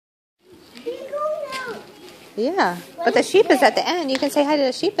Yeah, but the sheep is at the end. You can say hi to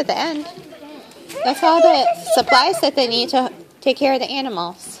the sheep at the end. That's all the supplies that they need to take care of the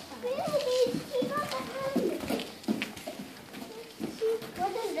animals.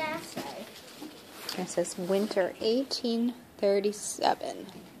 What does that say? It says winter 1837.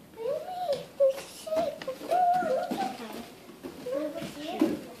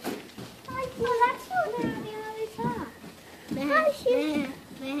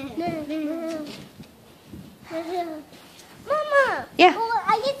 Mama! Yeah. Oh,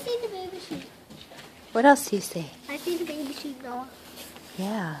 I can see the baby sheep. What else do you see? I see the baby sheep now.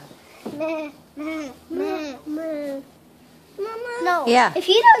 Yeah. Mama. No. Yeah. If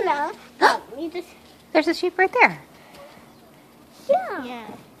you don't know, you just. There's a sheep right there. Yeah.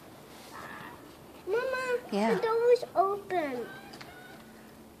 Mama, Yeah. the door is open.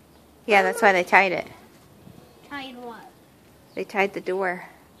 Yeah, that's why they tied it. Tied what? They tied the door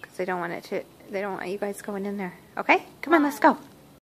because they don't want it to. They don't want you guys going in there. Okay, come on, let's go.